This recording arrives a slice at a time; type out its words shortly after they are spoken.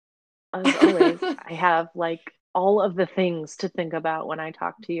as always, I have like all of the things to think about when I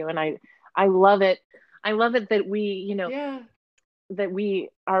talk to you. And I love it. I love it that Yeah. that we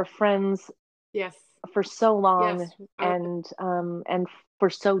are friends Yes. for so long Yes. and for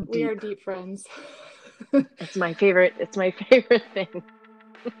so We are deep. deep friends. It's my favorite thing.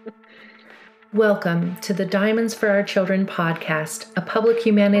 Welcome to the Diamonds for Our Children podcast, a public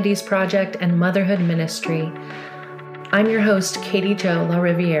humanities project and motherhood ministry. I'm your host, Katie Jo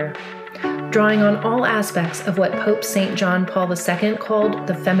LaRiviere. Drawing on all aspects of what Pope St. John Paul II called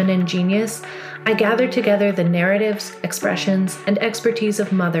the feminine genius, I gathered together the narratives, expressions, and expertise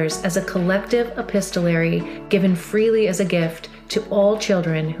of mothers as a collective epistolary given freely as a gift to all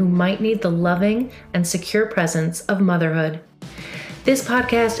children who might need the loving and secure presence of motherhood. This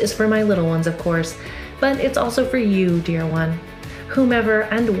podcast is for my little ones, of course, but it's also for you, dear one, whomever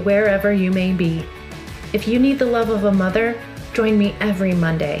and wherever you may be. If you need the love of a mother, join me every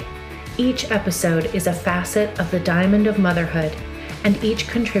Monday. Each episode is a facet of the diamond of motherhood, and each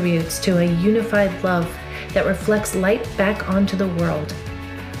contributes to a unified love that reflects light back onto the world.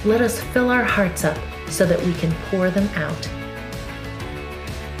 Let us fill our hearts up so that we can pour them out.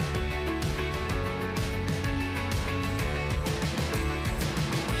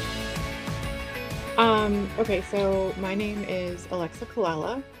 Okay, so my name is Alexa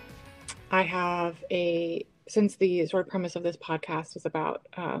Colella. I have since the sort of premise of this podcast is about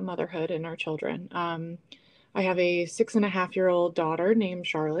motherhood and our children, I have a 6.5-year-old daughter named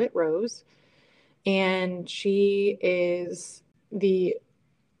Charlotte Rose, and she is the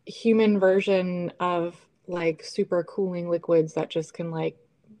human version of like super cooling liquids that just can like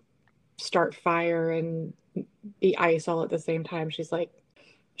start fire and be ice all at the same time.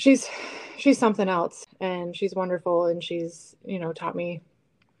 She's she's something else, and she's wonderful, and she's, taught me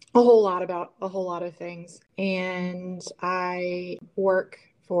a whole lot about a whole lot of things. And I work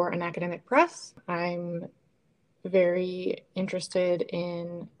for an academic press. I'm very interested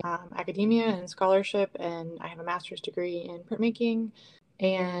in academia and scholarship, and I have a master's degree in printmaking.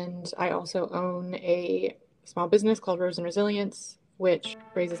 And I also own a small business called Rose and Resilience, which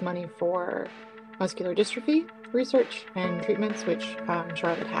raises money for muscular dystrophy research and treatments, which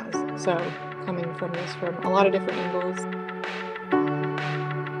Charlotte has. So, coming from this from a lot of different angles.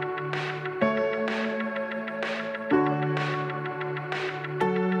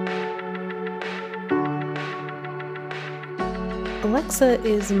 Alexa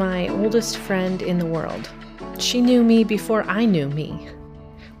is my oldest friend in the world. She knew me before I knew me.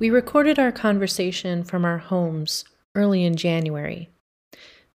 We recorded our conversation from our homes early in January.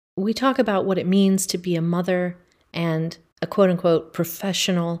 We talk about what it means to be a mother and a quote-unquote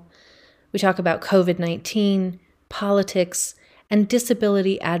professional. We talk about COVID-19, politics, and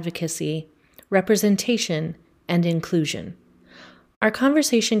disability advocacy, representation, and inclusion. Our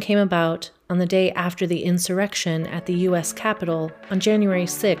conversation came about on the day after the insurrection at the U.S. Capitol on January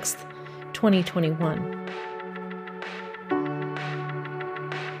 6th, 2021.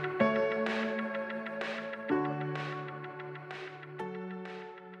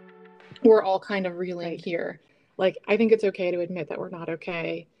 We're all kind of reeling Right. here. Like, I think it's okay to admit that we're not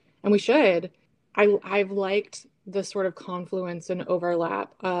okay, and we should. I've liked the sort of confluence and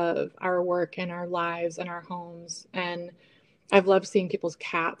overlap of our work and our lives and our homes, and I've loved seeing people's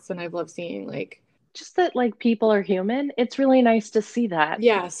cats, and I've loved seeing like, Just that like people are human. It's really nice to see that.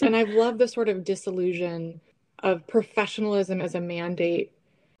 yes, and I've loved the sort of disillusion of professionalism as a mandate.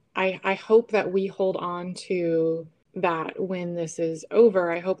 I hope that we hold on to that when this is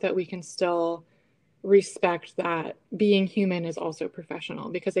over. I hope that we can still respect that being human is also professional,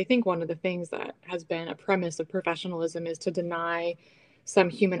 because I think one of the things that has been a premise of professionalism is to deny some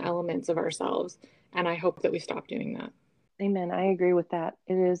human elements of ourselves. And I hope that we stop doing that. Amen. I agree with that.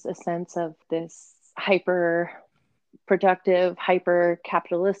 It is a sense of this hyper productive, hyper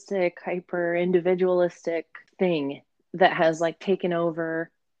capitalistic, hyper individualistic thing that has like taken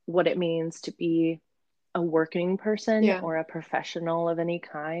over what it means to be a working person Yeah. or a professional of any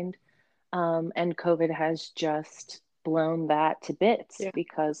kind. And COVID has just blown that to bits Yeah.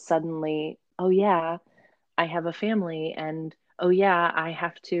 because suddenly, oh yeah, I have a family, and oh yeah, I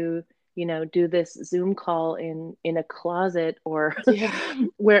have to, do this Zoom call in a closet or Yeah.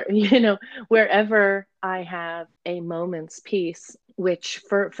 where, wherever I have a moment's peace, which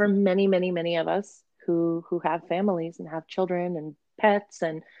for many, many, many of us who have families and have children and pets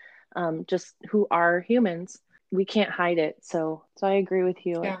and just who are humans, we can't hide it. So I agree with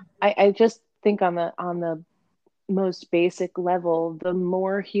you. Yeah. I just think on the most basic level, the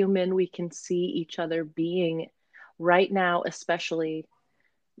more human we can see each other being right now, especially,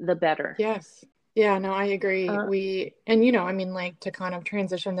 the better. Yes. Yeah, no, I agree. Uh, I mean, like to kind of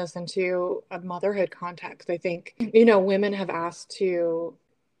transition this into a motherhood context, I think, women have asked to,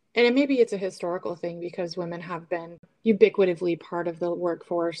 and maybe it's a historical thing because women have been ubiquitively part of the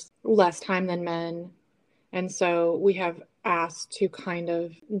workforce less time than men. And so we have asked to kind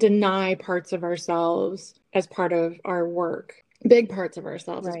of deny parts of ourselves as part of our work, big parts of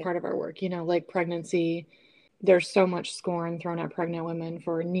ourselves as right. part of our work, like pregnancy. There's so much scorn thrown at pregnant women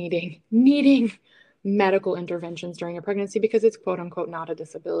for needing medical interventions during a pregnancy because it's quote unquote not a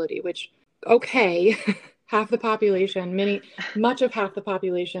disability, which okay, half the population, much of half the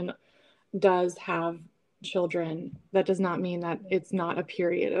population does have children. That does not mean that it's not a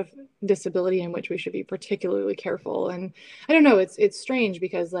period of disability in which we should be particularly careful. And I don't know, it's strange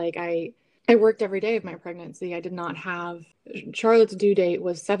because like I worked every day of my pregnancy. I did not have Charlotte's due date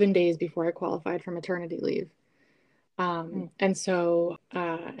was 7 days before I qualified for maternity leave. Mm. And so,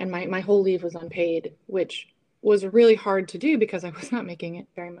 and my whole leave was unpaid, which was really hard to do because I was not making it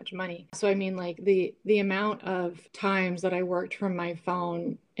very much money. So I mean, like the amount of times that I worked from my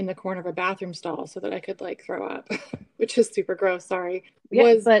phone in the corner of a bathroom stall so that I could like throw up, which is super gross, sorry,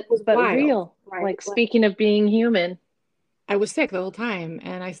 Yeah, was but wild, real. right? Like speaking of being human, I was sick the whole time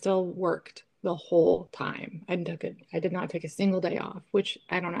and I still worked the whole time. I did not take a single day off, which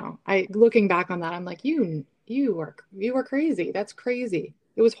I don't know. I looking back on that, I'm like, you were crazy. That's crazy.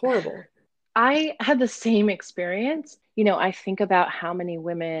 It was horrible. I had the same experience. I think about how many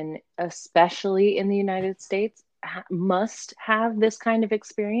women, especially in the United States, must have this kind of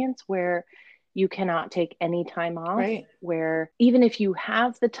experience where you cannot take any time off, Right. where even if you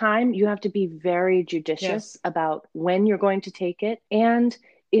have the time, you have to be very judicious Yes. about when you're going to take it. And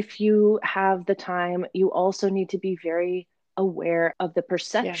if you have the time, you also need to be very aware of the Yes.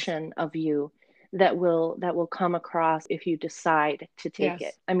 perception of you that will come across if you decide to take it.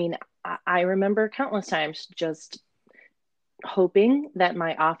 Yes. I mean, I remember countless times just hoping that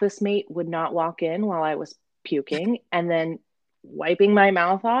my office mate would not walk in while I was puking and then wiping my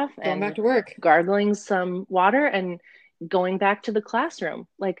mouth off Going back and to work. gargling some water and going back to the classroom.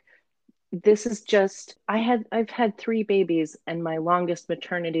 Like, this is just I've had three babies and my longest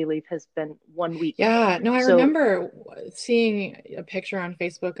maternity leave has been 1 week. Yeah. No, I So remember seeing a picture on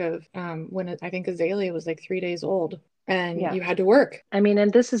Facebook of when I think Azalea was like 3 days old and yeah, you had to work. I mean,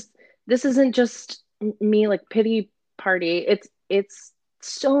 and this isn't just me like pity party. It's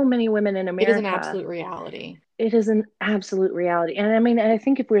so many women in It is an America. absolute reality. It is an absolute reality. And I mean, I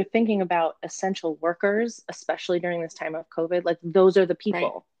think if we're thinking about essential workers, especially during this time of COVID, like those are the Right.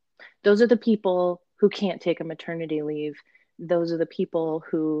 people. Those are the people who can't take a maternity leave. Those are the people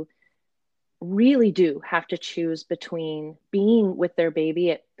who really do have to choose between being with their baby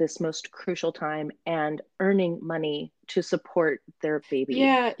at this most crucial time and earning money to support their baby.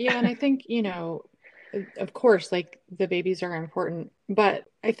 Yeah, yeah, and I think, of course, like the babies are important, but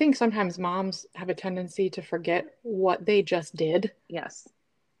I think sometimes moms have a tendency to forget what they just did. Yes.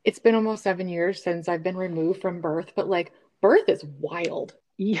 It's been almost 7 years since I've been removed from birth, but like birth is wild,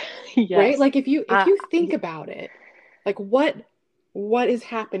 Yeah, right? yes. Like if you think Y- about it, like what is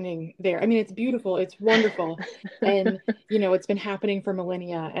happening there? I mean, it's beautiful, it's wonderful, and it's been happening for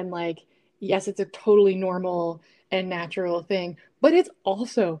millennia, and like yes, it's a totally normal and natural thing, but it's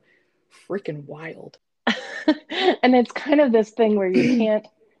also freaking wild. and it's kind of this thing where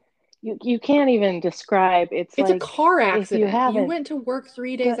you can't even describe. It's It's a like car if you accident. You haven't went to work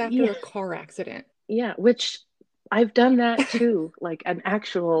 3 days done, after yeah, a car accident. yeah, which I've done that too, like an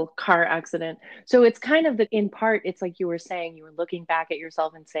actual car accident. So it's kind of in part, it's like you were saying, you were looking back at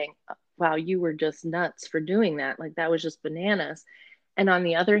yourself and saying, wow, you were just nuts for doing that. Like that was just bananas. And on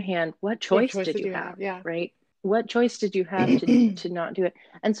the other hand, what What choice choice did did you you have, have? Yeah. right? What choice did you have to not do it?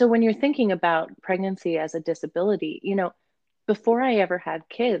 And so when you're thinking about pregnancy as a disability, before I ever had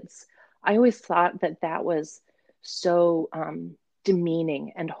kids, I always thought that that was so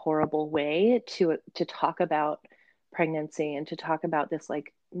demeaning and horrible way to talk about pregnancy and to talk about this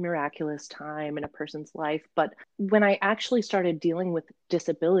like miraculous time in a person's life. But when I actually started dealing with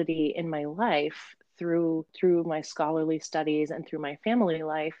disability in my life through my scholarly studies and through my family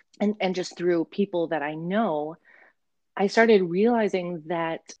life and just through people that I know, I started realizing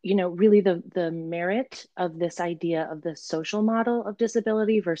that, really the merit of this idea of the social model of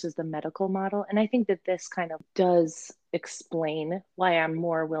disability versus the medical model. And I think that this kind of does explain why I'm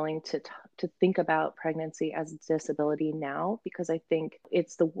more willing to think about pregnancy as a disability now, because I think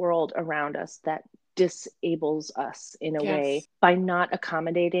it's the world around us that disables us in a way Yes. by not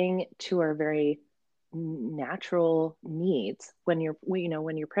accommodating to our very natural needs when you're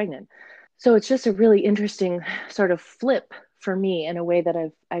pregnant. So it's just a really interesting sort of flip for me in a way that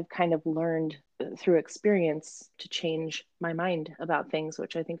I've kind of learned through experience to change my mind about things,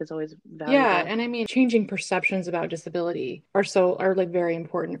 which I think is always Yeah, valuable. and I mean, changing perceptions about disability are like very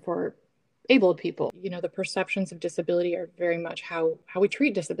important for abled people. You know, the perceptions of disability are very much how we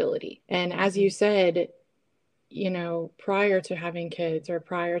treat disability. And as you said, you know, prior to having kids or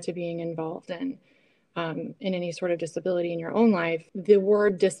prior to being involved in any sort of disability in your own life, the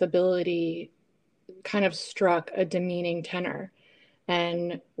word disability kind of struck a demeaning tenor.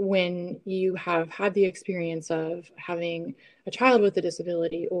 And when you have had the experience of having a child with a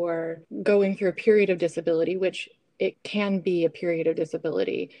disability or going through a period of disability, which it can be a period of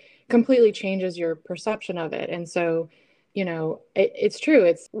disability, completely changes your perception of it. And so, you know, it's true.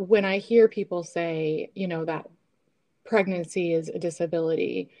 It's when I hear people say, you know, that pregnancy is a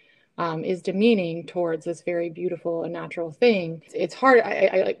disability, is demeaning towards this very beautiful and natural thing. It's hard.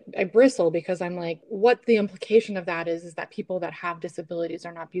 I bristle because I'm like, what the implication of that is that people that have disabilities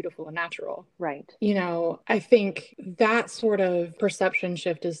are not beautiful and natural. Right. You know, I think that sort of perception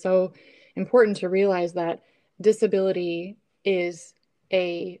shift is so important to realize that disability is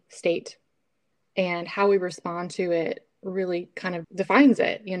a state and how we respond to it really kind of defines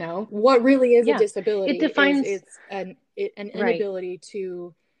it. You know, what really is a Yeah. It disability is defines, it's an right. inability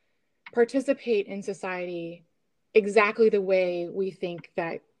to participate in society exactly the way we think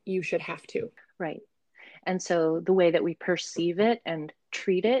that you should have to. Right. And so the way that we perceive it and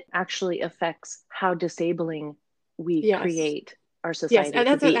treat it actually affects how disabling we Yes. create our Yes, society and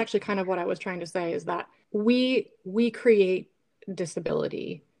to that's be. actually kind of what I was trying to say is that we create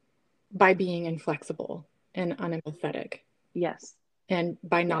disability by being inflexible and unempathetic Yes. and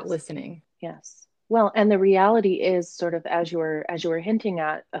by not Yes. listening. Yes. Well, and the reality is sort of as you were hinting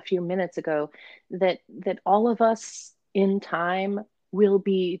at a few minutes ago, that all of us in time will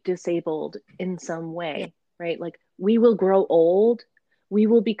be disabled in some Yeah. way, right? Like we will grow old, we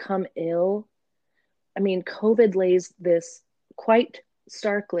will become ill. I mean, COVID lays this quite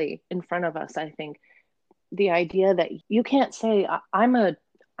starkly in front of us, I think. The idea that you can't say I'm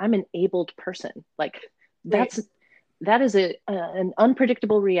an abled person. Like Right. that's that is an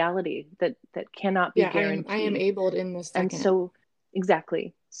unpredictable reality that cannot be Yeah, I am guaranteed. abled in this And second. so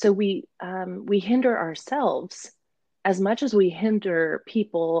exactly. So we hinder ourselves as much as we hinder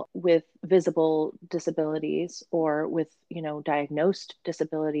people with visible disabilities or with, you know, diagnosed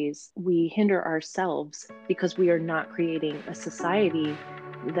disabilities. We hinder ourselves because we are not creating a society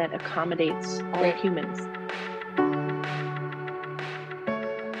that accommodates all Right. humans.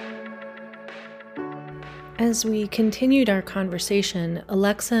 As we continued our conversation,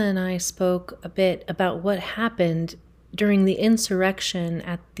 Alexa and I spoke a bit about what happened during the insurrection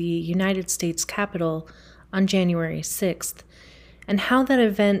at the United States Capitol on January 6th, and how that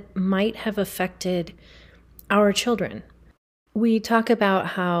event might have affected our children. We talk about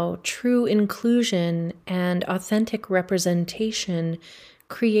how true inclusion and authentic representation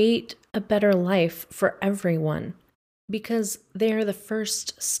create a better life for everyone, because they are the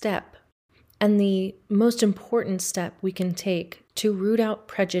first step and the most important step we can take to root out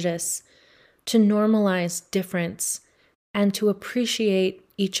prejudice, to normalize difference, and to appreciate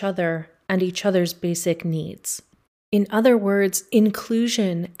each other and each other's basic needs. In other words,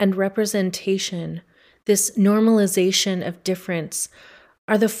 inclusion and representation, this normalization of difference,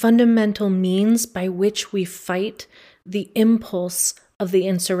 are the fundamental means by which we fight the impulse of the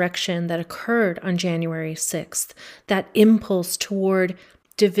insurrection that occurred on January 6th, that impulse toward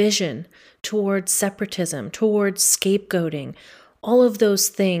division, towards separatism, towards scapegoating. All of those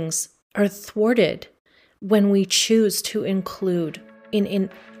things are thwarted when we choose to include in an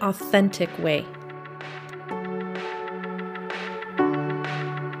authentic way.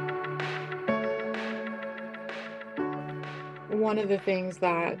 One of the things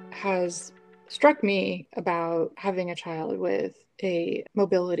that has struck me about having a child with a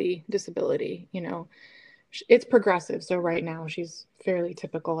mobility disability, you know, it's progressive. So right now she's fairly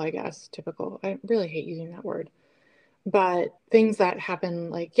typical, I guess. Typical. I really hate using that word. But things that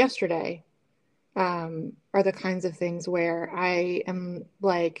happened like yesterday are the kinds of things where I am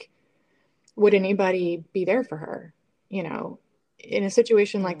like, would anybody be there for her? You know, in a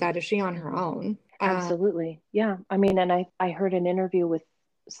situation like Mm. that, is she on her own? Absolutely. Yeah. I mean, and I heard an interview with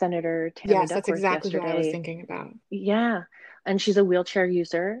Senator Tammy Yes, that's Duckworth exactly who I was yesterday. thinking about. Yeah. And she's a wheelchair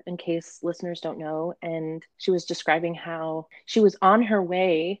user, in case listeners don't know. And she was describing how she was on her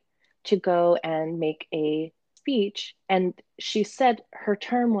way to go and make a speech. And she said her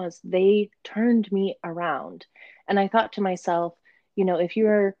term was, they turned me around. And I thought to myself, you know, if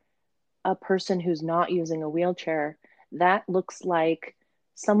you're a person who's not using a wheelchair, that looks like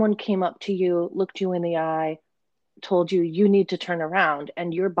someone came up to you, looked you in the eye, told you you need to turn around,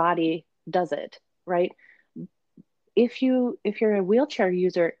 and your body does it, right? If you're a wheelchair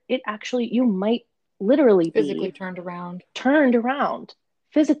user, it actually, you might literally Physically be turned around. turned around,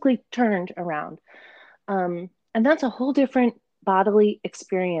 physically turned around. And that's a whole different bodily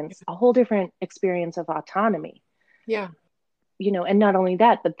experience, a whole different experience of autonomy. Yeah. And not only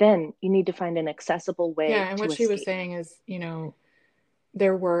that, but then you need to find an accessible Yeah. way And to what she was escape. saying is,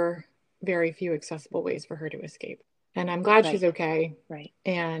 there were very few accessible ways for her to escape. And I'm glad she's Right. okay. Right.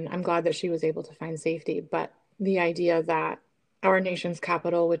 And I'm glad that she was able to find safety. But the idea that our nation's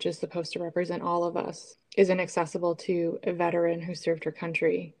capital, which is supposed to represent all of us, isn't accessible to a veteran who served her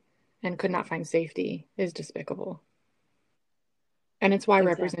country and could not find safety is despicable. And it's why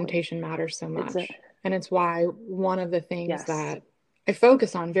Exactly. representation matters so It's much. And it's why one of the things yes. that I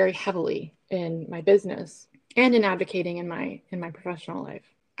focus on very heavily in my business and in advocating in my professional life.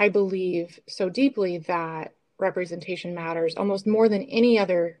 I believe so deeply that representation matters almost more than any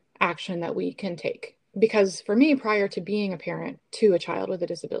other action that we can take. Because for me, prior to being a parent to a child with a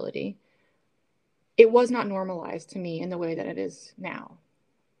disability, it was not normalized to me in the way that it is now.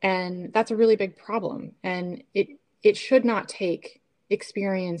 And that's a really big problem. And it should not take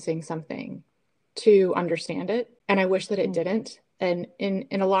experiencing something to understand it. And I wish that it didn't. And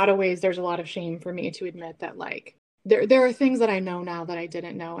in a lot of ways, there's a lot of shame for me to admit that, like, there are things that I know now that I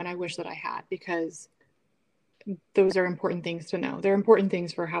didn't know, and I wish that I had, because those are important things to know. They're important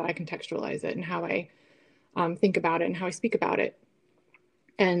things for how I contextualize it and how I think about it and how I speak about it.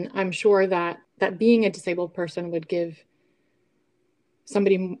 And I'm sure that being a disabled person would give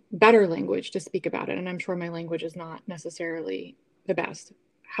somebody better language to speak about it. And I'm sure my language is not necessarily the best.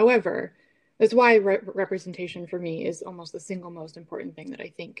 However, that's why representation for me is almost the single most important thing that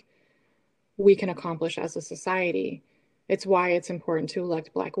I think we can accomplish as a society. It's why it's important to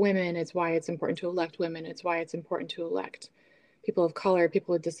elect Black women. It's why it's important to elect women. It's why it's important to elect people of color,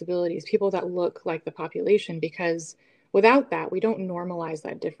 people with disabilities, people that look like the population, because without that, we don't normalize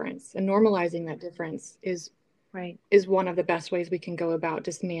that difference. And normalizing that difference is one of the best ways we can go about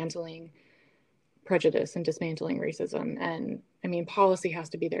dismantling prejudice and dismantling racism. And I mean, policy has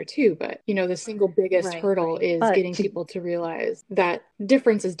to be there too, but the single biggest hurdle is getting people to realize that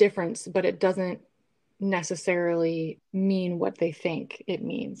difference is difference, but it doesn't necessarily mean what they think it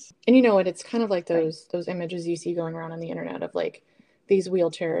means. And and it's kind of like those images you see going around on the internet of, like, these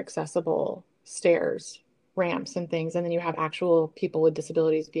wheelchair accessible stairs, ramps and things, and then you have actual people with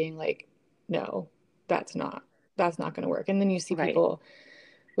disabilities being like, no, that's not going to work. And then you see people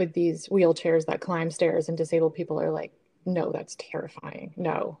with these wheelchairs that climb stairs, and disabled people are like, no, that's terrifying.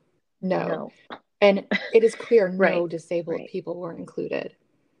 No. And it is clear no disabled people were included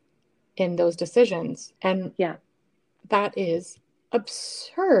in those decisions. And that is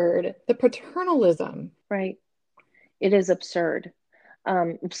absurd. The paternalism. Right. It is absurd.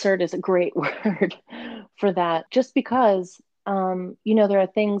 Absurd is a great word for that, just because there are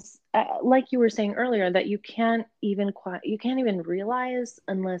things like you were saying earlier that you can't even realize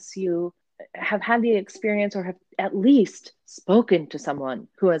unless you have had the experience, or have at least spoken to someone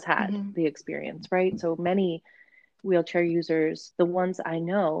who has had the experience, right? So many wheelchair users, the ones I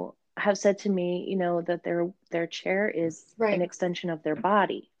know, have said to me, that their chair is an extension of their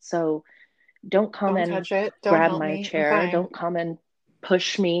body. So don't come Don't and touch it. Don't grab help my me. chair. Don't come and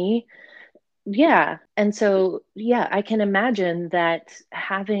push me. Yeah. And so, I can imagine that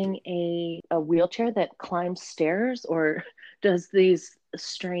having a wheelchair that climbs stairs or does these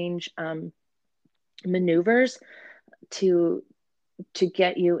strange maneuvers to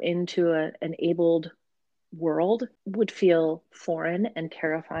get you into an abled world would feel foreign and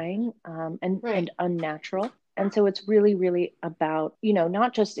terrifying, and unnatural. And so it's really, really about,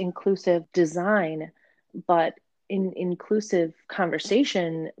 not just inclusive design, but in inclusive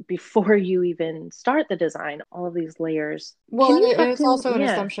conversation before you even start the design, all of these layers. Well, Can you and talk it's to, also an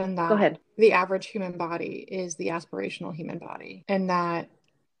assumption go that ahead. the average human body is the aspirational human body, and that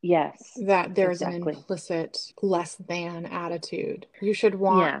there's an implicit less than attitude. You should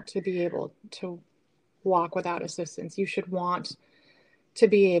want to be able to walk without assistance. You should want to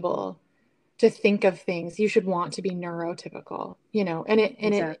be able to think of things. You should want to be neurotypical, and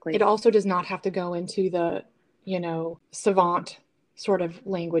it also does not have to go into the, savant sort of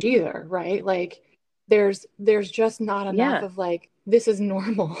language either, right? Like there's just not enough of, like, this is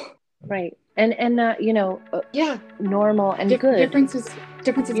normal. Right. And normal and good. Difference is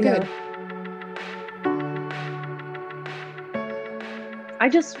good. I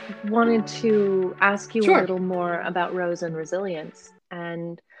just wanted to ask you a little more about Rose and resilience.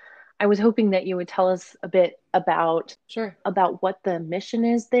 And I was hoping that you would tell us a bit Sure. about what the mission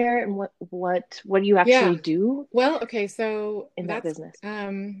is there and what you actually Yeah. do Well, okay, so in that that's business.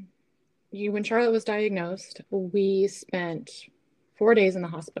 when Charlotte was diagnosed, we spent 4 days in the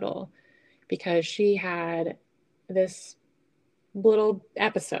hospital because she had this little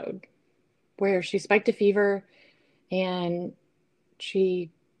episode where she spiked a fever and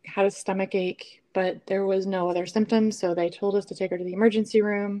she had a stomach ache, but there was no other symptoms. So they told us to take her to the emergency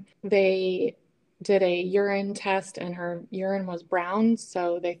room. They did a urine test and her urine was brown.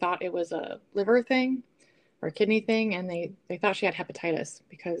 So they thought it was a liver thing or a kidney thing. And they thought she had hepatitis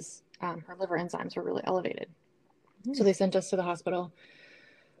because her liver enzymes were really elevated. So they sent us to the hospital,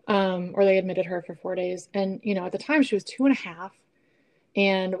 or they admitted her for 4 days. And, at the time she was 2.5.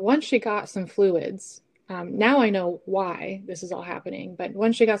 And once she got some fluids, now I know why this is all happening, but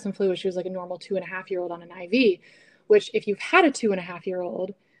once she got some fluids, she was like a normal 2.5-year-old on an IV, which if you've had a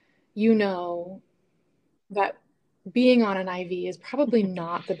 2.5-year-old, you know that being on an IV is probably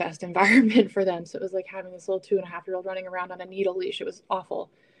not the best environment for them. So it was like having this little 2.5-year-old running around on a needle leash. It was awful.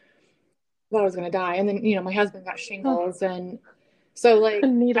 I thought I was going to die. And then, my husband got shingles. And so, like,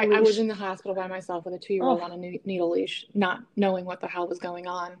 Needle I was leash. in the hospital by myself with a 2-year-old Oh, on a needle leash, not knowing what the hell was going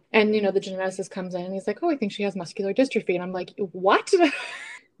on. And, the geneticist comes in and he's like, oh, I think she has muscular dystrophy. And I'm like, what?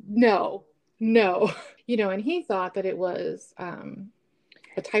 No, no. And he thought that it was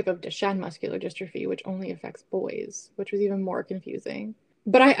a type of Duchenne muscular dystrophy, which only affects boys, which was even more confusing.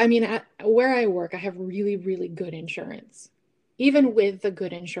 But I mean, where I work, I have really, really good insurance. Even with the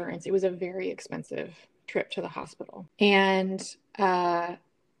good insurance, it was a very expensive trip to the hospital. And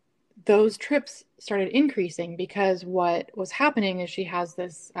those trips started increasing because what was happening is she has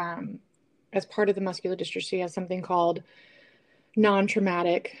this, as part of the muscular dystrophy, she has something called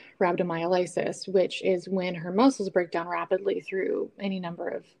non-traumatic rhabdomyolysis, which is when her muscles break down rapidly through any number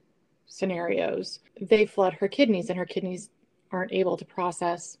of scenarios. They flood her kidneys, and her kidneys aren't able to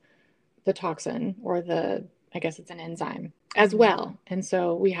process the toxin or I guess it's an enzyme as well. And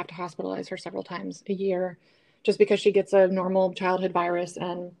so we have to hospitalize her several times a year just because she gets a normal childhood virus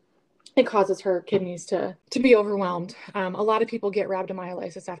and it causes her kidneys to be overwhelmed. A lot of people get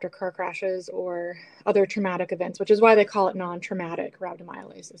rhabdomyolysis after car crashes or other traumatic events, which is why they call it non-traumatic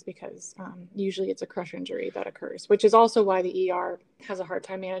rhabdomyolysis, because usually it's a crush injury that occurs, which is also why the ER has a hard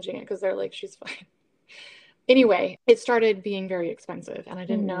time managing it because they're like, she's fine. Anyway, it started being very expensive and I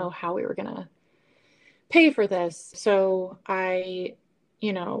didn't know how we were going to pay for this. So I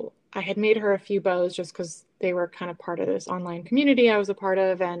had made her a few bows just because they were kind of part of this online community I was a part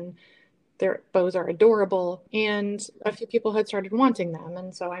of, and their bows are adorable. And a few people had started wanting them.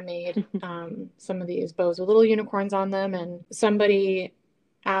 And so I made some of these bows with little unicorns on them. And somebody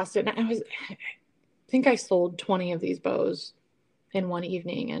asked it, and I think I sold 20 of these bows in one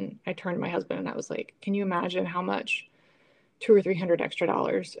evening. And I turned to my husband and I was like, can you imagine how much $200 or $300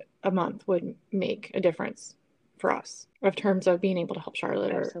 extra a month would make a difference for us in terms of being able to help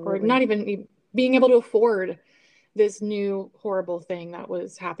Charlotte, or not even being able to afford this new horrible thing that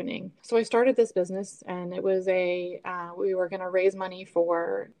was happening. So I started this business, and it was we were going to raise money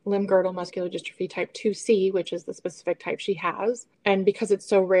for limb-girdle muscular dystrophy type 2C, which is the specific type she has. And because it's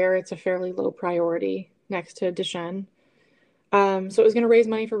so rare, it's a fairly low priority next to Duchenne. So it was going to raise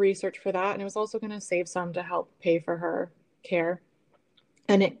money for research for that. And it was also going to save some to help pay for her care.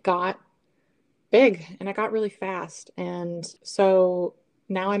 And it got big and it got really fast. And so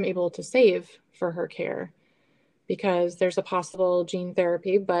now I'm able to save for her care because there's a possible gene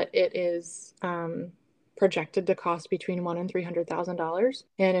therapy, but it is projected to cost between $100,000 and $300,000.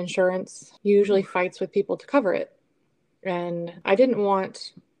 And insurance usually fights with people to cover it. And I didn't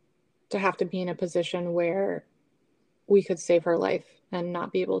want to have to be in a position where we could save her life and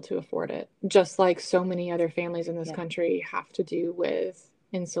not be able to afford it. Just like so many other families in this country have to do with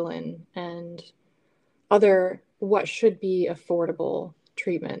insulin and other what should be affordable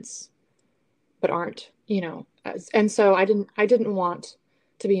treatments, but aren't, and so I didn't want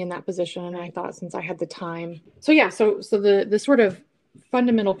to be in that position. And I thought, since I had the time. So the sort of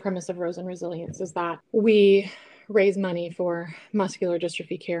fundamental premise of Rose and Resilience is that we raise money for muscular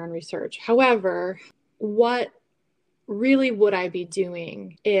dystrophy care and research. However, what really would I be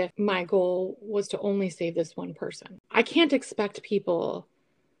doing if my goal was to only save this one person? I can't expect people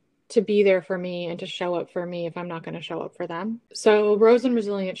to be there for me and to show up for me if I'm not going to show up for them. So Rose and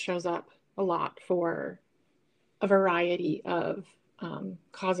Resilience shows up a lot for a variety of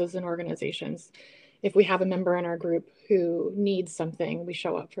causes and organizations. If we have a member in our group who needs something, we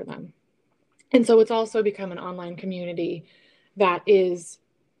show up for them. And so it's also become an online community that is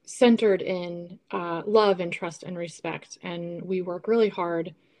centered in love and trust and respect. And we work really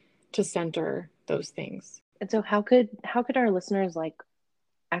hard to center those things. And so how could our listeners like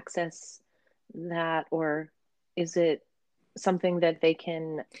access that, or is it something that they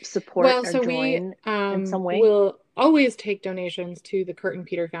can support Well, or so we join in some way? will always take donations to the Kurt and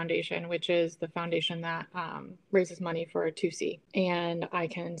Peter Foundation, which is the foundation that raises money for 2C. And I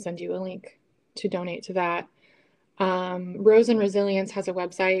can send you a link to donate to that. Rose and Resilience has a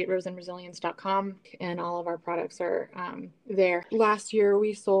website, roseandresilience.com, and all of our products are there. Last year,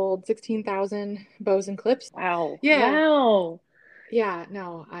 we sold 16,000 bows and clips. Wow. Yeah. Wow. Yeah,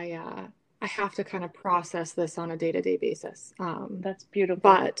 no, I have to kind of process this on a day-to-day basis. That's beautiful.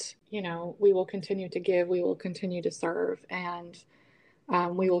 But, we will continue to give, we will continue to serve, and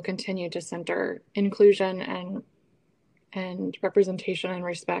we will continue to center inclusion and representation and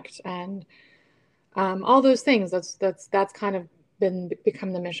respect and all those things. That's kind of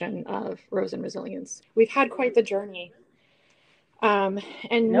become the mission of Rose and Resilience. We've had quite the journey. And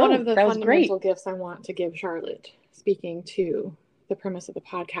one of the fundamental gifts I want to give Charlotte, speaking to the premise of the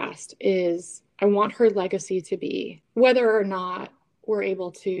podcast, is I want her legacy to be, whether or not we're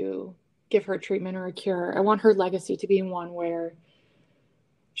able to give her treatment or a cure, I want her legacy to be one where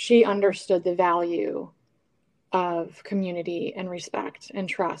she understood the value of community and respect and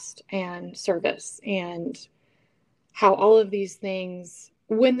trust and service, and how all of these things,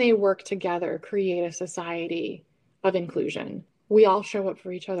 when they work together, create a society of inclusion. We all show up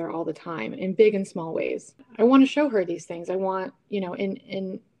for each other all the time in big and small ways. I want to show her these things. I want,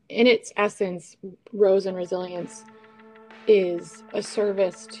 in its essence, Rose and Resilience is a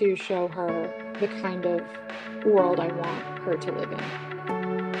service to show her the kind of world I want her to live in.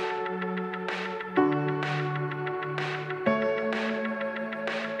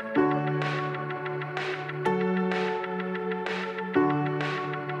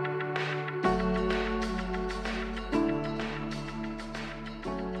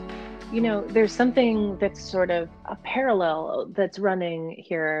 There's something that's sort of a parallel that's running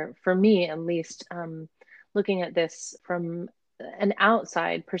here for me, at least, looking at this from an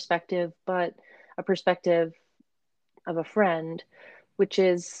outside perspective, but a perspective of a friend, which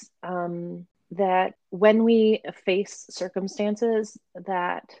is that when we face circumstances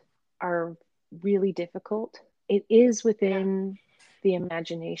that are really difficult, it is within the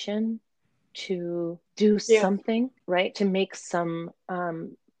imagination to do something, right? To make some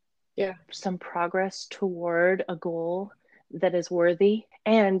progress toward a goal that is worthy,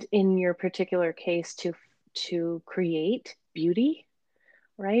 and in your particular case, to create beauty,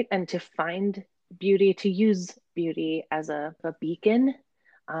 right? And to find beauty, to use beauty as a beacon,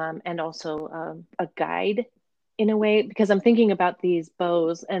 and also a guide in a way, because I'm thinking about these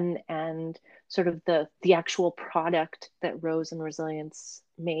bows and sort of the actual product that Rose and Resilience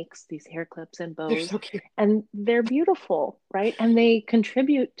makes, these hair clips and bows. They're so cute. And they're beautiful, right? And they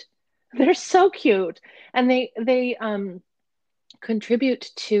contribute. They're so cute. And they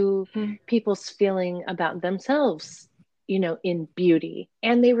contribute to people's feeling about themselves, in beauty.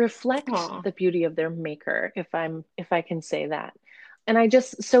 And they reflect the beauty of their maker, if I can say that. And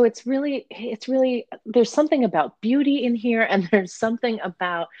so it's really, there's something about beauty in here, and there's something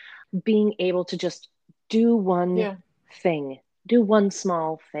about being able to just do one thing, do one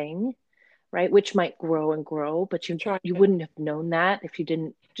small thing, right? Which might grow and grow, but you wouldn't have known that if you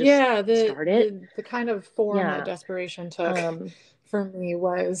didn't just start it. The kind of form that desperation took for me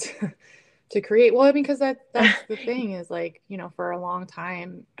was to create. Well, I mean, because that's the thing is, like, for a long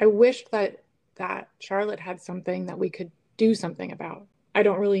time, I wished that Charlotte had something that we could do something about. I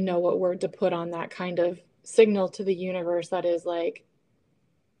don't really know what word to put on that kind of signal to the universe that is like,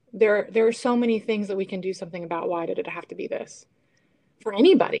 there are so many things that we can do something about. Why did it have to be this? For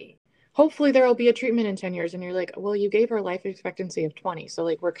anybody. Hopefully there will be a treatment in 10 years, and you're like, well, you gave her a life expectancy of 20. So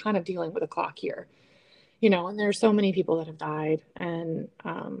like, we're kind of dealing with a clock here, and there's so many people that have died and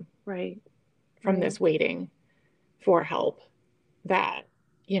from this waiting for help that,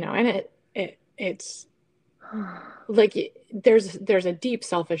 and it's like, there's a deep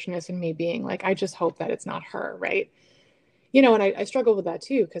selfishness in me being like, I just hope that it's not her. Right. And I struggle with that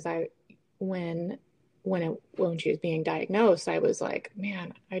too. Cause when she was being diagnosed, I was like,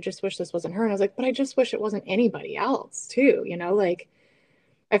 man, I just wish this wasn't her. And I was like, but I just wish it wasn't anybody else too. Like,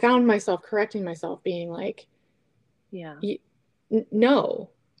 I found myself correcting myself, being like, no,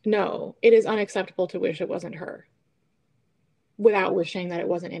 it is unacceptable to wish it wasn't her without wishing that it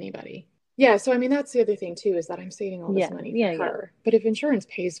wasn't anybody. Yeah. So, I mean, that's the other thing too, is that I'm saving all this money for her. But if insurance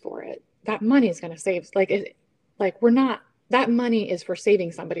pays for it, that money is going to save, that money is for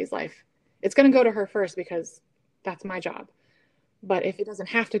saving somebody's life. It's going to go to her first because that's my job. But if it doesn't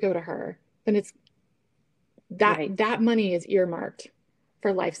have to go to her, then it's that money is earmarked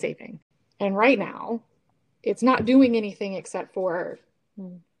for life saving. And right now, it's not doing anything except for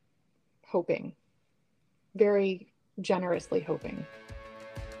hoping, very generously hoping.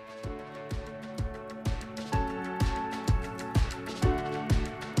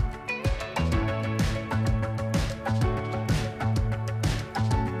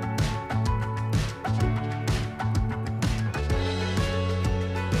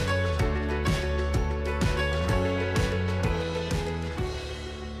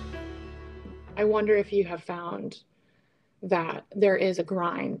 I wonder if you have found that there is a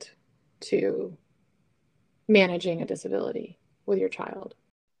grind to managing a disability with your child.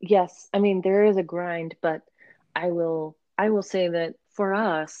 Yes, I mean there is a grind, but I will say that for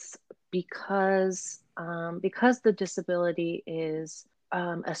us, because the disability is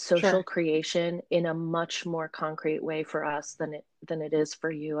a social Sure. creation in a much more concrete way for us than it is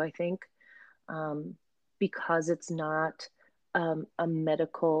for you, I think, um, because it's not a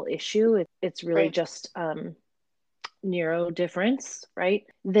medical issue. It's really Right. just neurodifference, right?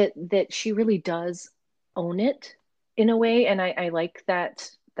 That she really does own it in a way, and I like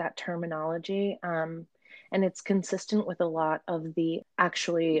that terminology. And it's consistent with a lot of the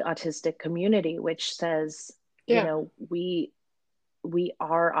actually autistic community, which says, Yeah. we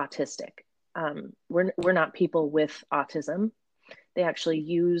are autistic. We're not people with autism. They actually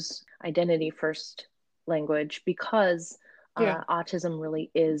use identity first language because Yeah. autism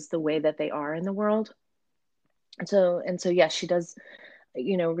really is the way that they are in the world. And so yes, she does,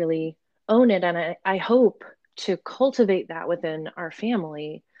 really own it. And I hope to cultivate that within our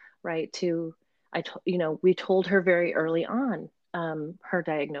family, right? We told her very early on her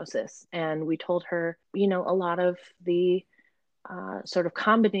diagnosis, and we told her, a lot of the sort of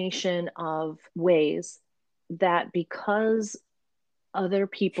combination of ways that because other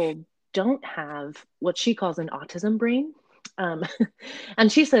people don't have what she calls an autism brain. Um,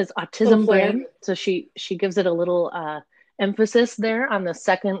 and she says Little autism flair. brain, so she gives it a little emphasis there on the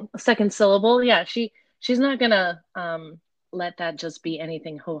second syllable. Yeah, she's not gonna let that just be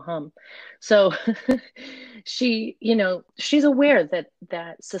anything ho hum. So she's aware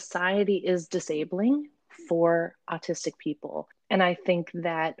that society is disabling for autistic people, and I think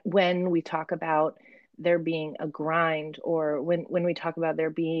that when we talk about there being a grind, or when we talk about there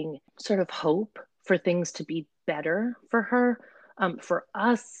being sort of hope for things to be better for her, for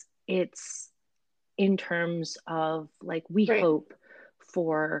us it's in terms of like we Right. hope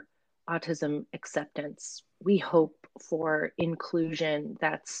for autism acceptance, we hope for inclusion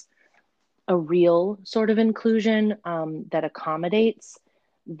that's a real sort of inclusion, that accommodates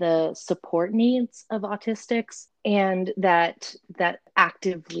the support needs of autistics, and that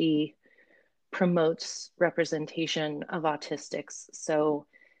actively promotes representation of autistics. So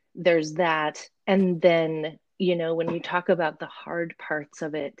there's that. And then, when you talk about the hard parts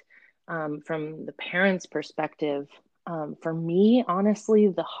of it, from the parents' perspective, for me, honestly,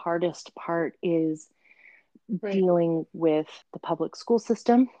 the hardest part is Right. dealing with the public school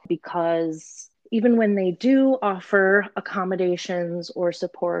system, because even when they do offer accommodations or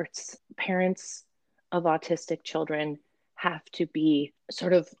supports, parents of autistic children have to be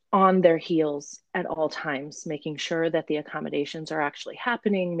sort of on their heels at all times, making sure that the accommodations are actually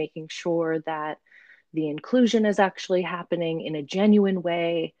happening, making sure that the inclusion is actually happening in a genuine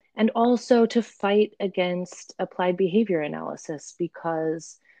way, and also to fight against applied behavior analysis,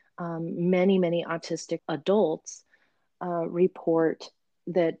 because many autistic adults report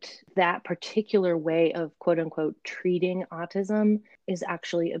that particular way of quote unquote treating autism is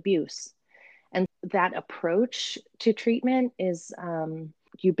actually abuse. And that approach to treatment is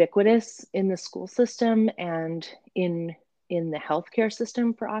ubiquitous in the school system and in the healthcare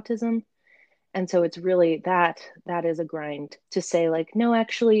system for autism. And so it's really that is a grind to say, like, no,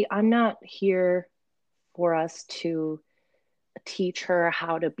 actually, I'm not here for us to teach her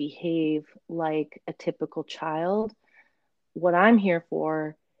how to behave like a typical child. What I'm here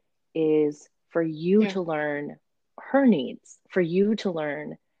for is for you Yeah. to learn her needs, for you to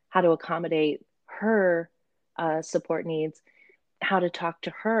learn how to accommodate her support needs, how to talk to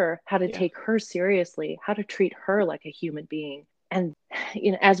her, how to Yeah. take her seriously, how to treat her like a human being. And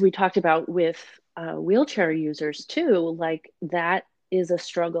as we talked about with wheelchair users too, like that is a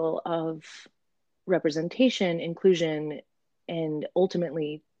struggle of representation, inclusion, and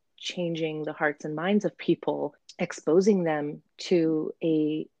ultimately changing the hearts and minds of people, exposing them to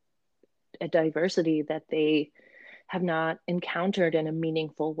a diversity that they have not encountered in a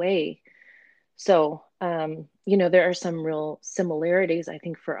meaningful way. So, there are some real similarities, I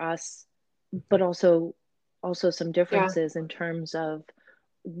think, for us, but also some Yeah. differences in terms of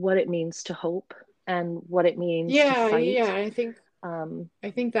what it means to hope and what it means to Yeah. fight. Yeah. I think.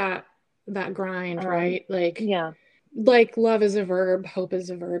 I think that grind, right? Yeah. Like love is a verb, hope is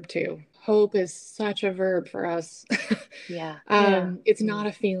a verb too. Hope is such a verb for us. Yeah. Yeah. It's not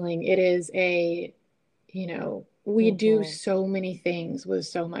a feeling. It is a, we do so many things with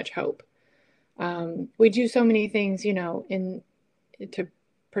so much hope. We do so many things, in to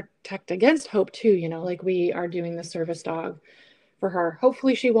protect against hope too, like we are doing the service dog for her.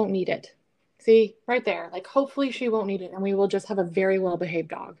 Hopefully she won't need it. See, right there, like hopefully she won't need it and we will just have a very well behaved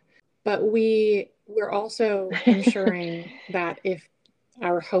dog. But we're also ensuring that if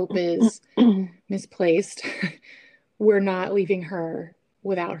our hope is misplaced, we're not leaving her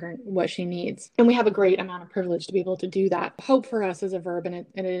without her what she needs. And we have a great amount of privilege to be able to do that. Hope for us is a verb, and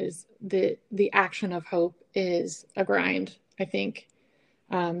it is the action of hope is a grind, I think.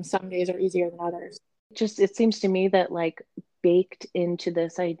 Some days are easier than others. It seems to me that like baked into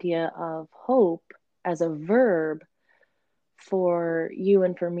this idea of hope as a verb for you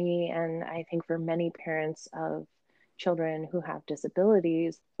and for me, and I think for many parents of children who have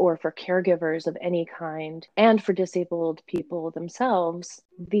disabilities, or for caregivers of any kind, and for disabled people themselves,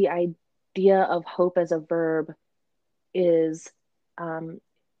 the idea of hope as a verb is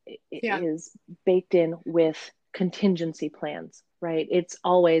is baked in with contingency plans, right? It's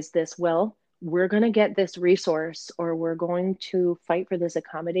always this, well, we're going to get this resource, or we're going to fight for this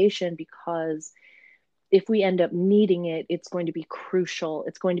accommodation because if we end up needing it, it's going to be crucial.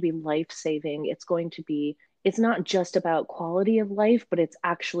 It's going to be life-saving. It's not just about quality of life, but it's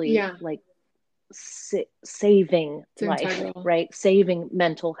actually like saving life, integral. Right? Saving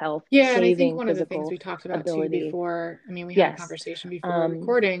mental health, yeah, saving and I think one of the things physical we talked about ability. too before, I mean, we had a conversation before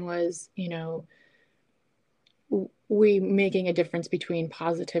recording was, we making a difference between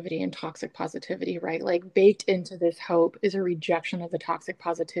positivity and toxic positivity, right? Like baked into this hope is a rejection of the toxic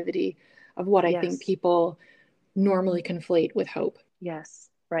positivity of what I think people normally conflate with hope. Yes,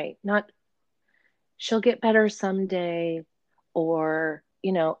 right. Not she'll get better someday, or,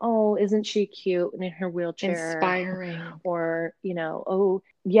 oh, isn't she cute and in her wheelchair? Inspiring. Or, oh,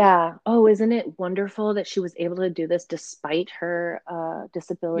 yeah. Oh, isn't it wonderful that she was able to do this despite her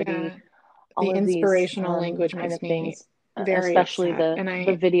disability? Yeah. All the of inspirational these, language kind makes of me things, very especially upset.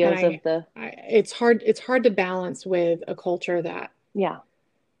 the videos of the. It's hard to balance with a culture that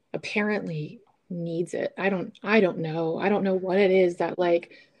apparently needs it. I don't know. I don't know what it is that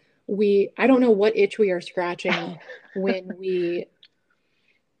like I don't know what itch we are scratching when we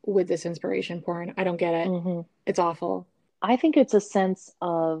with this inspiration porn. I don't get it. Mm-hmm. It's awful. I think it's a sense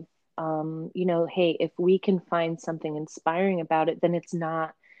of, hey, if we can find something inspiring about it, then it's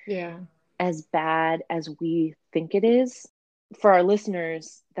not as bad as we think it is. For our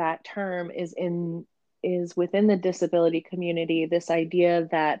listeners, that term is within the disability community, this idea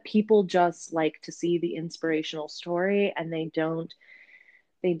that people just like to see the inspirational story, and they don't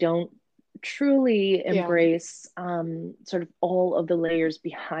truly embrace sort of all of the layers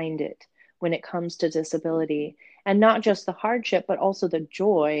behind it when it comes to disability, and not just the hardship, but also the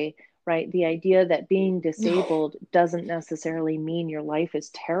joy, right? The idea that being disabled doesn't necessarily mean your life is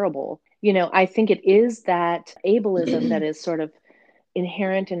terrible. I think it is that ableism that is sort of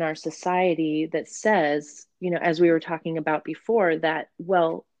inherent in our society that says, as we were talking about before, that,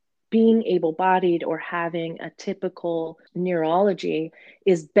 well, being able-bodied or having a typical neurology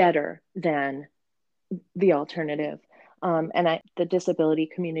is better than the alternative. And the disability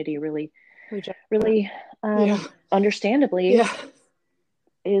community really understandably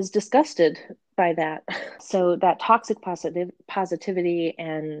is disgusted by that. So that toxic positivity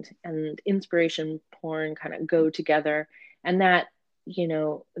and inspiration porn kind of go together, and that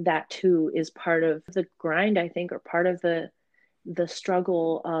that too is part of the grind, I think, or part of the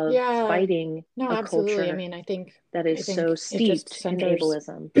struggle of fighting a culture. I mean, I think that is so steeped in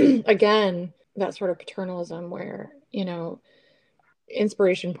ableism. Again, that sort of paternalism where,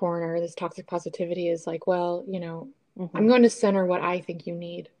 inspiration porn or this toxic positivity is like, well, I'm going to center what I think you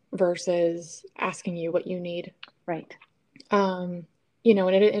need versus asking you what you need. Right. And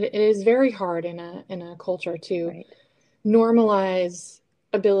it is very hard in a culture to normalize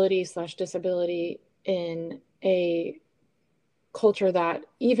ability/disability in a culture that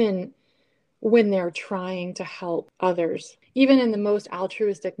even when they're trying to help others, even in the most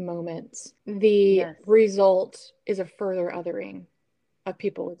altruistic moments, the result is a further othering of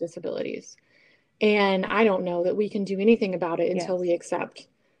people with disabilities. And I don't know that we can do anything about it until we accept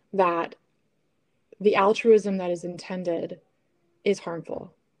that the altruism that is intended is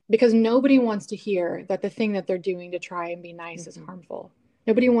harmful. Because nobody wants to hear that the thing that they're doing to try and be nice is harmful.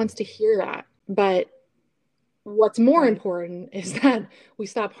 Nobody wants to hear that. But what's more important is that we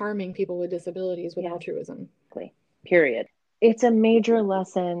stop harming people with disabilities with altruism. Period. it's a major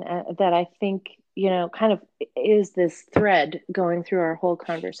lesson that I think, kind of is this thread going through our whole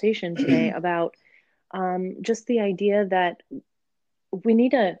conversation today about just the idea that we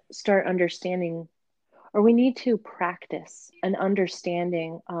need to start understanding, or we need to practice an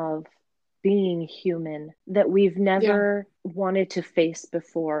understanding of being human that we've Yeah. never wanted to face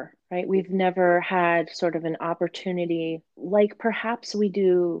before, right? We've never had sort of an opportunity like perhaps we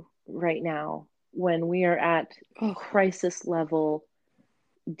do right now when we are at Oh, crisis level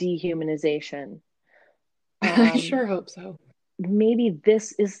dehumanization. I Um, sure hope so. Maybe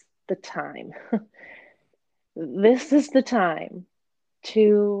this is the time. This is the time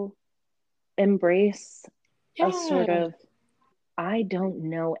to embrace a sort Yeah. of, I don't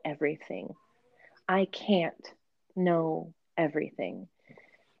know everything. I can't know everything.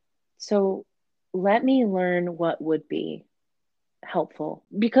 So let me learn what would be helpful,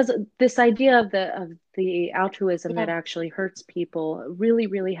 because this idea of the altruism that Yeah. actually hurts people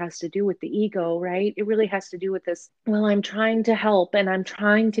really has to do with the ego, right? It really has to do with this, well, I'm trying to help and I'm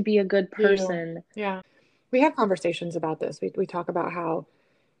trying to be a good You. person. Yeah. We have conversations about this. We talk about how,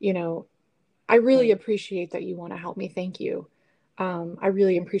 you know, I really Right. appreciate that you want to help me. Thank you. I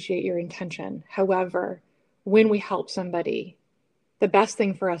really appreciate your intention. However, when we help somebody, the best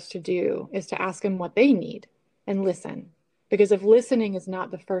thing for us to do is to ask them what they need and listen. Because if listening is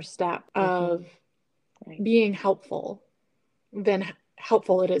not the first step Mm-hmm. of Right. being helpful, then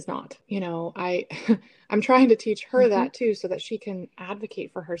helpful it is not. I'm trying to teach her Mm-hmm. that too, so that she can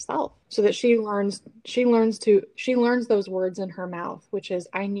advocate for herself, so that she learns those words in her mouth, which is,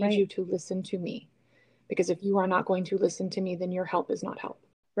 I need Right. you to listen to me, because if you are not going to listen to me, then your help is not help.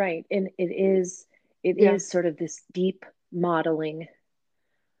 Right. And it Yeah. is sort of this deep modeling,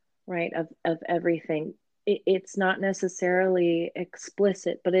 right, of everything. It's not necessarily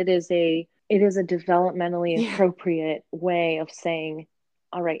explicit, but it is a developmentally Yeah. appropriate way of saying,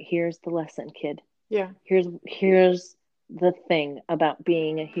 all right, here's the lesson, kid. Yeah. Here's the thing about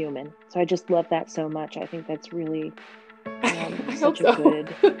being a human. So I just love that so much. I think that's really I hope such so.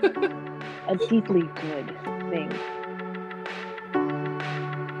 a deeply good thing.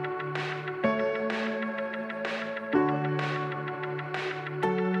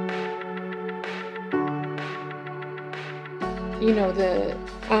 The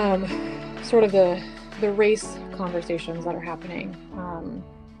sort of the race conversations that are happening,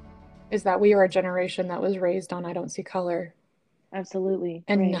 is that we are a generation that was raised on I don't see color, Absolutely.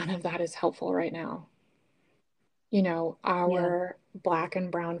 and Right. none of that is helpful right now. Yeah. Our black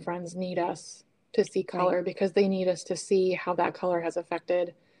and brown friends need us to see Right. color, because they need us to see how that color has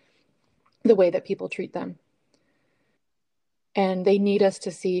affected the way that people treat them. And they need us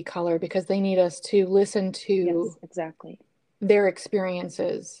to see color because they need us to listen to Yes, exactly. their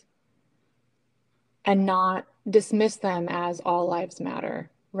experiences and not dismiss them as all lives matter,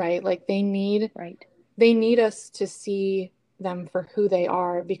 right? Like Right. they need us to see them for who they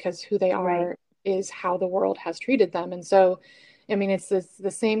are, because who they Right. are is how the world has treated them. And so, I mean, it's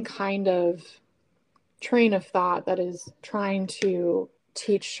the same kind of train of thought that is trying to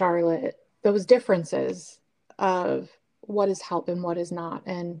teach Charlotte those differences of what is help and what is not,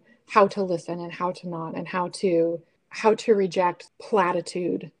 and how to listen and how to not, and how to reject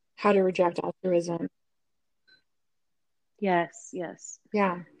platitude, how to reject altruism. Yes, yes.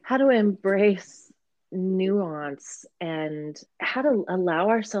 Yeah. How to embrace nuance and how to allow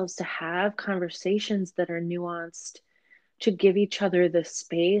ourselves to have conversations that are nuanced, to give each other the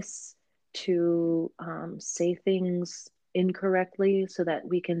space to say things incorrectly so that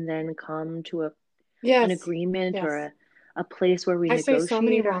we can then come to an Yes. agreement or Yes. a place where we I say so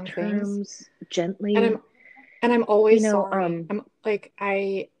many negotiate our wrong things, terms and gently. I'm You always know, sorry. I'm like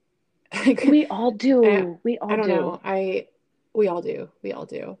we all I do. We I all don't do. know. We all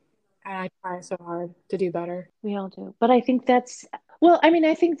do. And I try so hard to do better. We all do. But I think that's, well, I mean,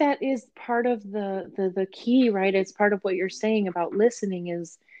 I think that is part of the key, right? It's part of what you're saying about listening,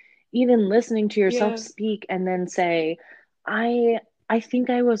 is even listening to yourself Yeah. speak and then say, I I think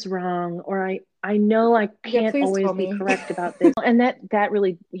I was wrong, or I know I Yeah, can't please always tell be me. correct about this. And that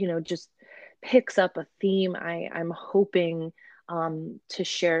really, just picks up a theme I'm hoping to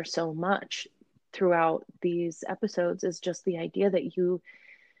share so much throughout these episodes, is just the idea that you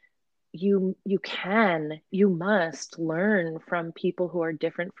must learn from people who are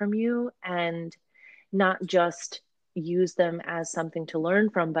different from you, and not just use them as something to learn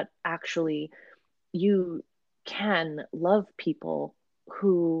from, but actually you can love people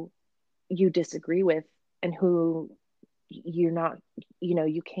who you disagree with, and who you're not,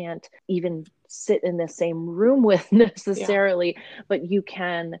 you can't even sit in the same room with Yeah. necessarily, but you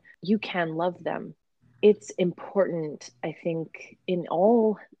can love them. it's important, I think, in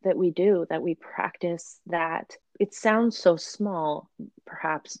all that we do, that we practice that. It sounds so small,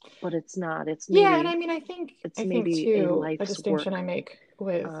 perhaps, but it's not. Yeah, and I mean, It's I think maybe a too, a life's distinction I work. make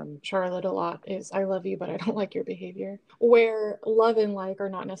with Um, Charlotte a lot is I love you, but I don't like your behavior. Where love and like are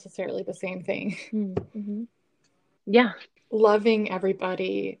not necessarily the same thing. mm-hmm. Yeah, Loving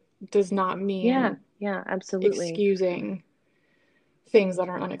everybody does not yeah, mean yeah, absolutely. excusing things that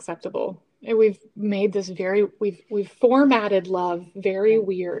are unacceptable. And we've made this very we've formatted love very Right.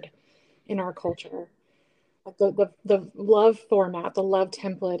 weird in our culture. Like the love format, the love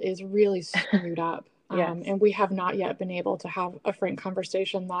template is really screwed up. Yes. And we have not yet been able to have a frank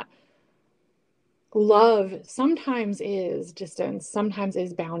conversation that love sometimes is distance, sometimes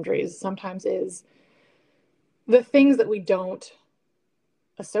is boundaries, sometimes is the things that we don't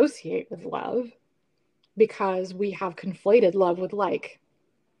associate with love because we have conflated love with like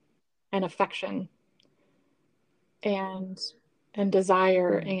and affection and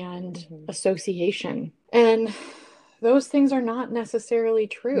desire and Mm-hmm. association. And those things are not necessarily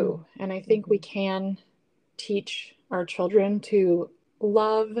true. And I think we Mm-hmm. can teach our children to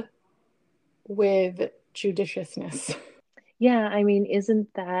love with judiciousness. Yeah, I mean,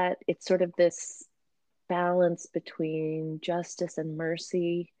 isn't that it's sort of this balance between justice and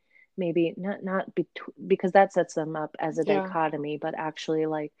mercy? Maybe not because that sets them up as a Yeah. dichotomy, but actually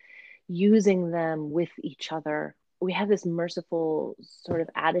like using them with each other. We have this merciful sort of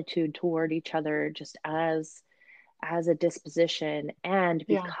attitude toward each other just as a disposition, and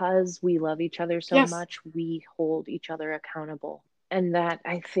Yeah. because we love each other so Yes. much, we hold each other accountable. And that,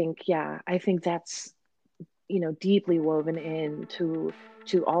 I think, yeah, I think that's, deeply woven into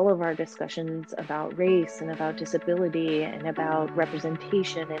all of our discussions about race and about disability and about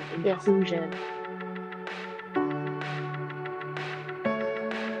representation and Yes. inclusion.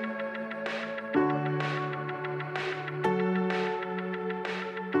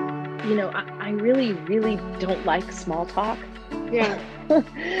 I really, really don't like small talk. Yeah.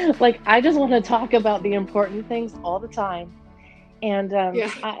 Like, I just want to talk about the important things all the time. And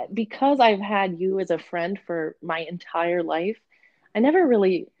Yeah. because I've had you as a friend for my entire life, I never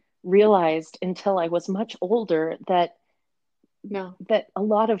really realized until I was much older No. that a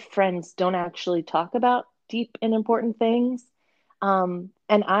lot of friends don't actually talk about deep and important things. And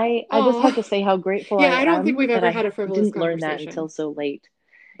I just have Oh, to say how grateful yeah. I I don't think am we've that ever I had a frivolous didn't learn that conversation. until so late.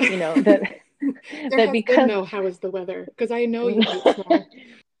 That There that has been because no how is the weather because I know you hate snow.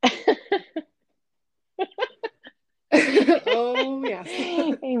 Oh, yes.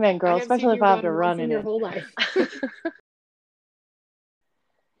 Amen, I girl, have seen especially if you I have to run once run in in your it. whole life.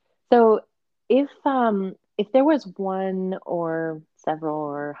 So if there was one or several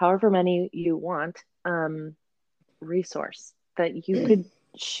or however many you want resource that you could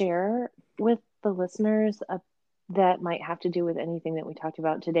share with the listeners, that might have to do with anything that we talked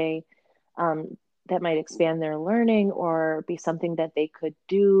about today, um, that might expand their learning or be something that they could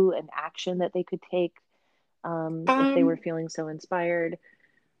do, an action that they could take, if they were Um, feeling so inspired,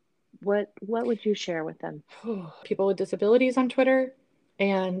 what would you share with them? People with disabilities on Twitter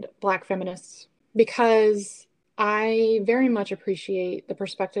and Black feminists because I very much appreciate the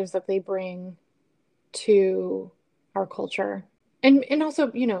perspectives that they bring to our culture. And also,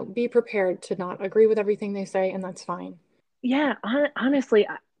 be prepared to not agree with everything they say, and that's fine. Yeah, honestly,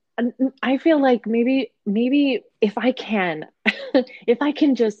 I feel like maybe if I can, if I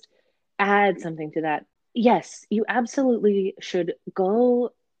can just add something to that. Yes, you absolutely should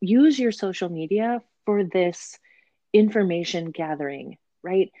go use your social media for this information gathering,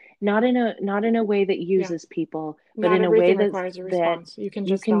 right? Not in a way that Yeah. uses people, but Not in a way everything that requires a that response. You can you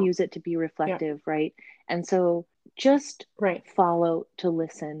just can stop. use it to be Yeah. reflective, right? And so just Right. follow to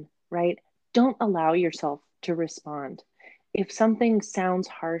listen, right? Don't allow yourself to respond. If something sounds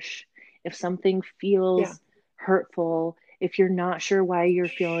harsh, if something Yeah. feels hurtful, if you're not sure why you're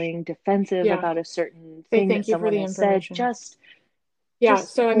feeling defensive Yeah. about a certain Say thing that thank you for someone the has said, information. just Yeah.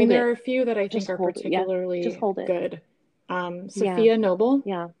 just So, I mean, hold there are it. a few that I Just think are hold it. Yeah. Just particularly hold it. good. Yeah. Sophia Noble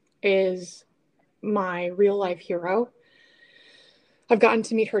Yeah. is my real life hero. I've gotten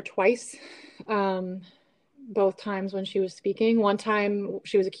to meet her twice, um, both times when she was speaking. One time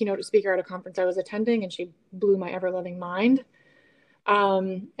she was a keynote speaker at a conference I was attending, and she blew my ever loving mind.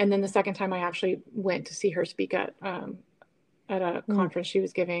 And then the second time I actually went to see her speak at a Mm. conference she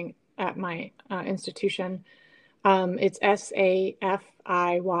was giving at my institution. It's Safiyya,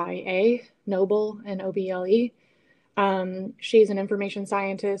 Noble, Noble. She's an information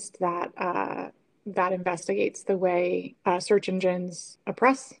scientist that investigates the way search engines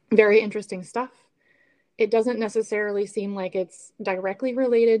oppress. Very interesting stuff. it doesn't necessarily seem like it's directly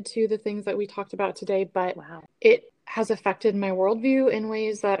related to the things that we talked about today, but Wow. it has affected my worldview in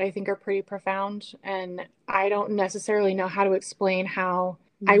ways that I think are pretty profound. And I don't necessarily know how to explain how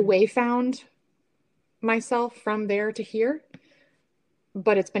I found myself from there to here,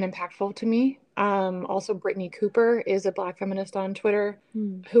 but it's been impactful to me. Also, Brittany Cooper is a Black feminist on Twitter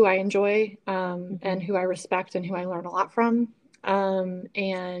who I enjoy and who I respect and who I learn a lot from.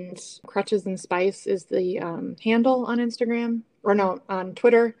 And Crutches and Spice is the handle on Instagram, or no, on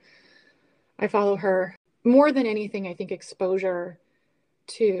Twitter. I follow her. More than anything, I think exposure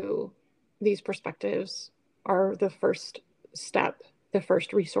to these perspectives are the first step, the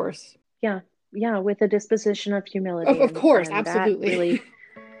first resource. Yeah. Yeah. With a disposition of humility. Of course, and absolutely.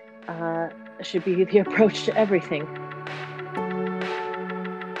 That really should be the approach to everything.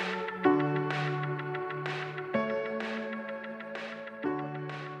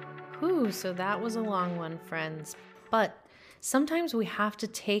 So that was a long one, friends. But sometimes we have to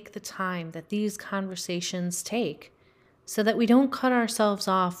take the time that these conversations take so that we don't cut ourselves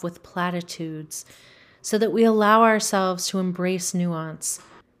off with platitudes, so that we allow ourselves to embrace nuance.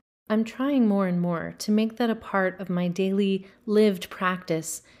 I'm trying more and more to make that a part of my daily lived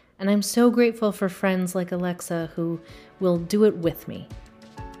practice, and I'm so grateful for friends like Alexa who will do it with me.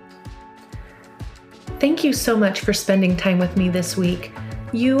 Thank you so much for spending time with me this week.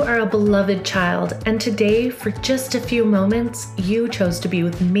 You are a beloved child, and today, for just a few moments, you chose to be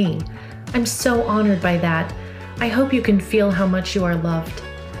with me. I'm so honored by that. I hope you can feel how much you are loved.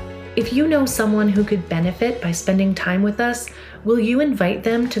 If you know someone who could benefit by spending time with us, will you invite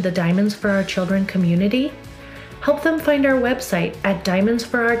them to the Diamonds for Our Children community? Help them find our website at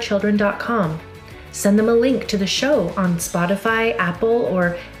diamondforourchildren.com. Send them a link to the show on Spotify, Apple,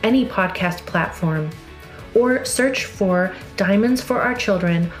 or any podcast platform. Or search for Diamonds for Our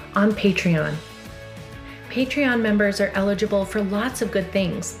Children on Patreon. Patreon members are eligible for lots of good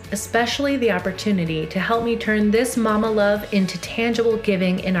things, especially the opportunity to help me turn this mama love into tangible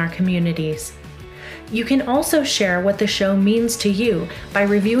giving in our communities. You can also share what the show means to you by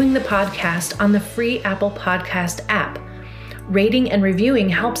reviewing the podcast on the free Apple Podcast app. Rating and reviewing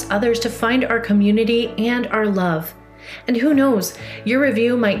helps others to find our community and our love. And who knows, your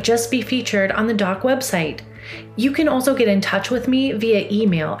review might just be featured on the doc website. You can also get in touch with me via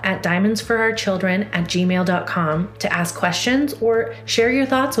email at diamondsforourchildren@gmail.com to ask questions or share your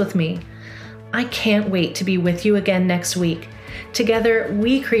thoughts with me. I can't wait to be with you again next week. Together,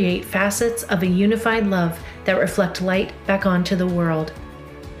 we create facets of a unified love that reflect light back onto the world.